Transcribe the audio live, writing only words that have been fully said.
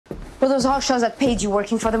Were those hogshots that paid you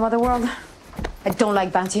working for the Motherworld? I don't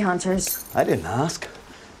like bounty hunters. I didn't ask.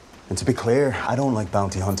 And to be clear, I don't like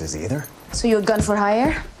bounty hunters either. So you a gun for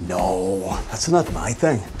hire? No, that's not my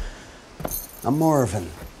thing. I'm more of an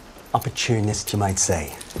opportunist, you might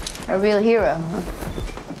say. A real hero, huh?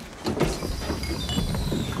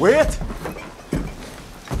 Wait!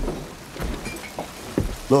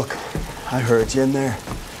 Look, I heard you in there,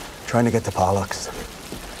 trying to get to Pollux.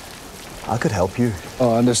 I could help you.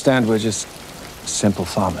 Oh, I understand we're just simple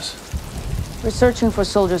farmers. We're searching for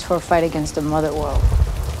soldiers for a fight against the Motherworld.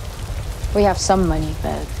 We have some money,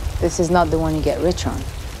 but this is not the one you get rich on.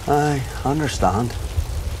 I understand.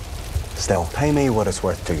 Still, pay me what it's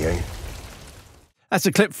worth to you. That's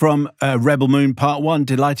a clip from Rebel Moon Part 1.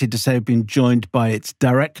 Delighted to say I've been joined by its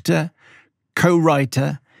director,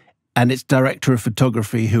 co-writer, and its director of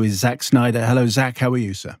photography, who is Zack Snyder. Hello, Zack. How are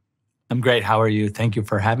you, sir? I'm great. How are you? Thank you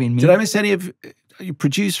for having me. Did I miss any of... Are you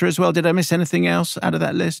producer as well? Did I miss anything else out of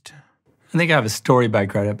that list? I think I have a story by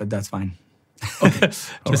credit, but that's fine. Okay.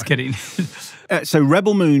 Just kidding. So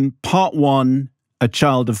Rebel Moon Part 1, A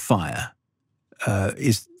Child of Fire,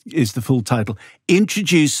 is the full title.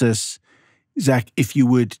 Introduce us, Zack, if you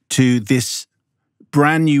would, to this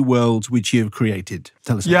brand new world which you have created.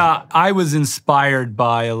 Tell us about it. I was inspired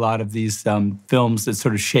by a lot of these films that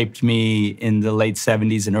sort of shaped me in the late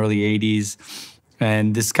 70s and early 80s.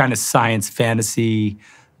 And this kind of science fantasy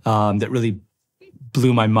that really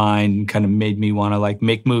blew my mind and kind of made me want to like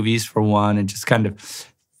make movies for one, and just kind of,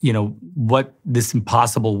 you know, what this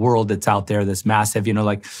impossible world that's out there, that's massive, you know,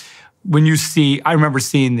 like when you see, I remember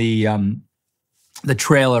seeing the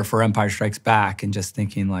trailer for Empire Strikes Back and just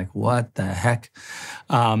thinking like, what the heck?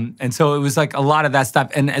 And so it was like a lot of that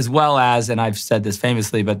stuff. And as well as, and I've said this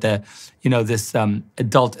famously, but this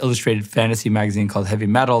adult illustrated fantasy magazine called Heavy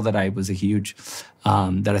Metal that I was a huge,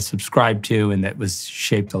 that I subscribed to, and that was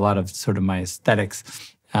shaped a lot of sort of my aesthetics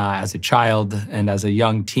as a child and as a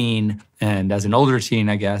young teen and as an older teen,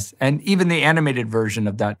 I guess. And even the animated version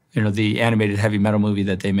of that, you know, the animated Heavy Metal movie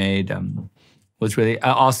that they made was really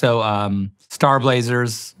also Star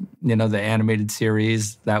Blazers, you know, the animated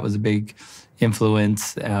series. That was a big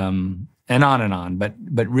influence, and on. But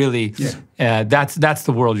really, that's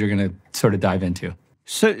the world you're going to sort of dive into.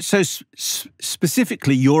 So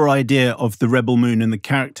specifically, your idea of the Rebel Moon and the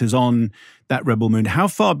characters on that Rebel Moon, how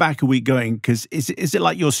far back are we going? Because is it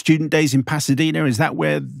like your student days in Pasadena? Is that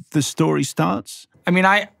where the story starts? I mean,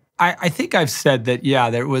 I think I've said that,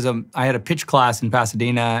 I had a pitch class in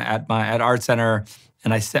Pasadena at Art Center,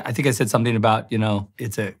 and I think I said something about, you know,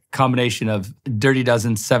 it's a combination of Dirty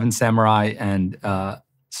Dozen, Seven Samurai, and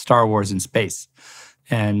Star Wars in space.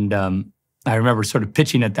 And I remember sort of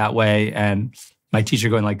pitching it that way, and my teacher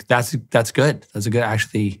going like, that's good. That's a good,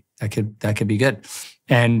 actually, that could be good.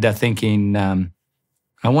 And thinking,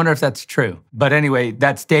 I wonder if that's true. But anyway,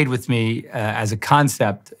 that stayed with me as a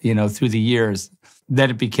concept, you know, through the years. Then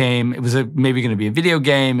it was maybe going to be a video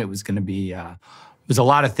game. It was going to be, it was a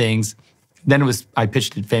lot of things. Then I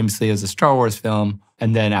pitched it famously as a Star Wars film.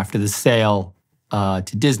 And then after the sale to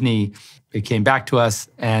Disney, it came back to us.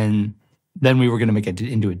 And then we were going to make it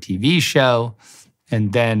into a TV show.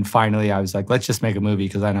 And then finally I was like, let's just make a movie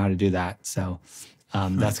because I know how to do that. So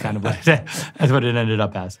that's kind of what it ended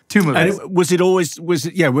up as. 2 movies. And was it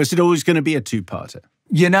always going to be a two-parter?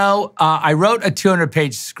 You know, I wrote a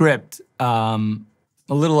 200-page script,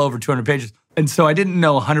 a little over 200 pages. And so I didn't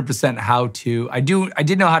know 100% how to, I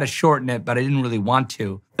did know how to shorten it, but I didn't really want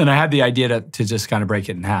to. And I had the idea to just kind of break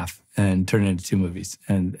it in half and turn it into 2 movies.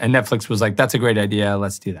 And Netflix was like, that's a great idea,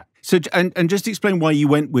 let's do that. So, and just explain why you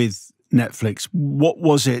went with Netflix. What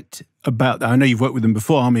was it about that? I know you've worked with them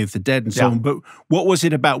before, Army of the Dead and so on, but what was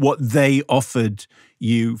it about what they offered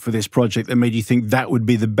you for this project that made you think that would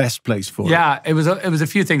be the best place for it? Yeah, it was a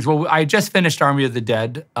few things. Well, I just finished Army of the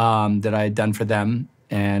Dead that I had done for them.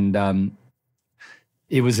 And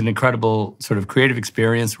it was an incredible sort of creative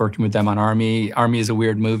experience working with them on Army. Army is a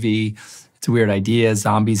weird movie. It's a weird idea.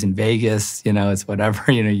 Zombies in Vegas, you know, it's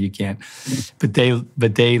whatever, you know, you can't. But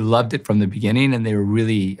they loved it from the beginning, and they were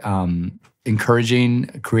really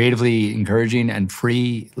creatively encouraging and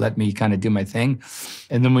free, let me kind of do my thing.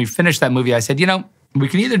 And then we finished that movie. I said, you know, we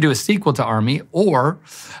can either do a sequel to Army or,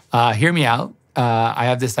 hear me out, I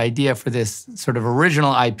have this idea for this sort of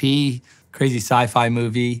original IP, crazy sci-fi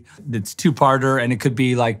movie that's 2-parter, and it could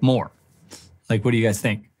be like more. Like, what do you guys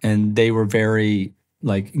think? And they were very,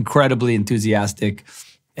 like, incredibly enthusiastic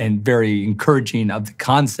and very encouraging of the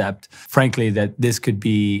concept, frankly, that this could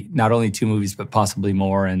be not only 2 movies, but possibly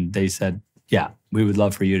more. And they said, yeah, we would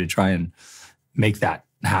love for you to try and make that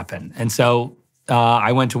happen. And so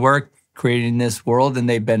I went to work creating this world, and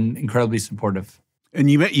they've been incredibly supportive. And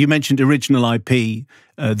you mentioned original IP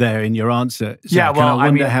there in your answer. Zach, Yeah, well, I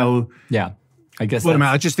wonder how. Yeah, I guess. Well,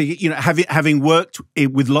 I just think, having worked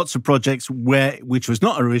with lots of projects which was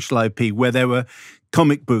not original IP, where there were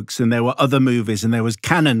comic books and there were other movies and there was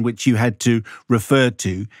canon which you had to refer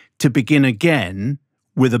to begin again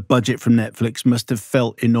with a budget from Netflix must have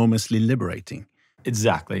felt enormously liberating.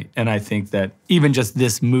 Exactly, and I think that even just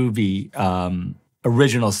this movie,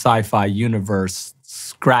 original sci-fi universe,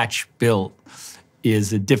 scratch built,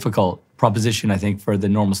 is a difficult proposition, I think, for the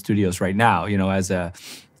normal studios right now. As a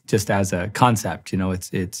concept,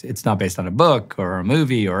 it's not based on a book or a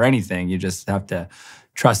movie or anything. You just have to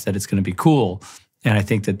trust that it's going to be cool, and I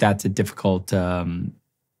think that that's a difficult,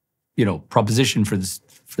 proposition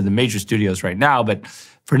for the major studios right now. But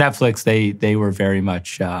for Netflix, they were very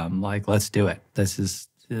much like, let's do it. This is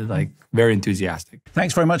very enthusiastic.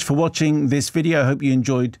 Thanks very much for watching this video. I hope you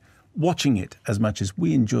enjoyed watching it as much as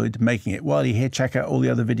we enjoyed making it. While you're here, check out all the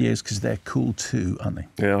other videos because they're cool too, aren't they?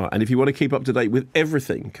 Yeah, and if you want to keep up to date with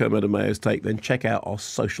everything Kermode and Mayo's take, then check out our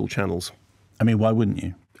social channels. I mean, why wouldn't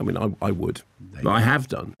you? I mean, I would. I have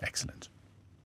done. Excellent.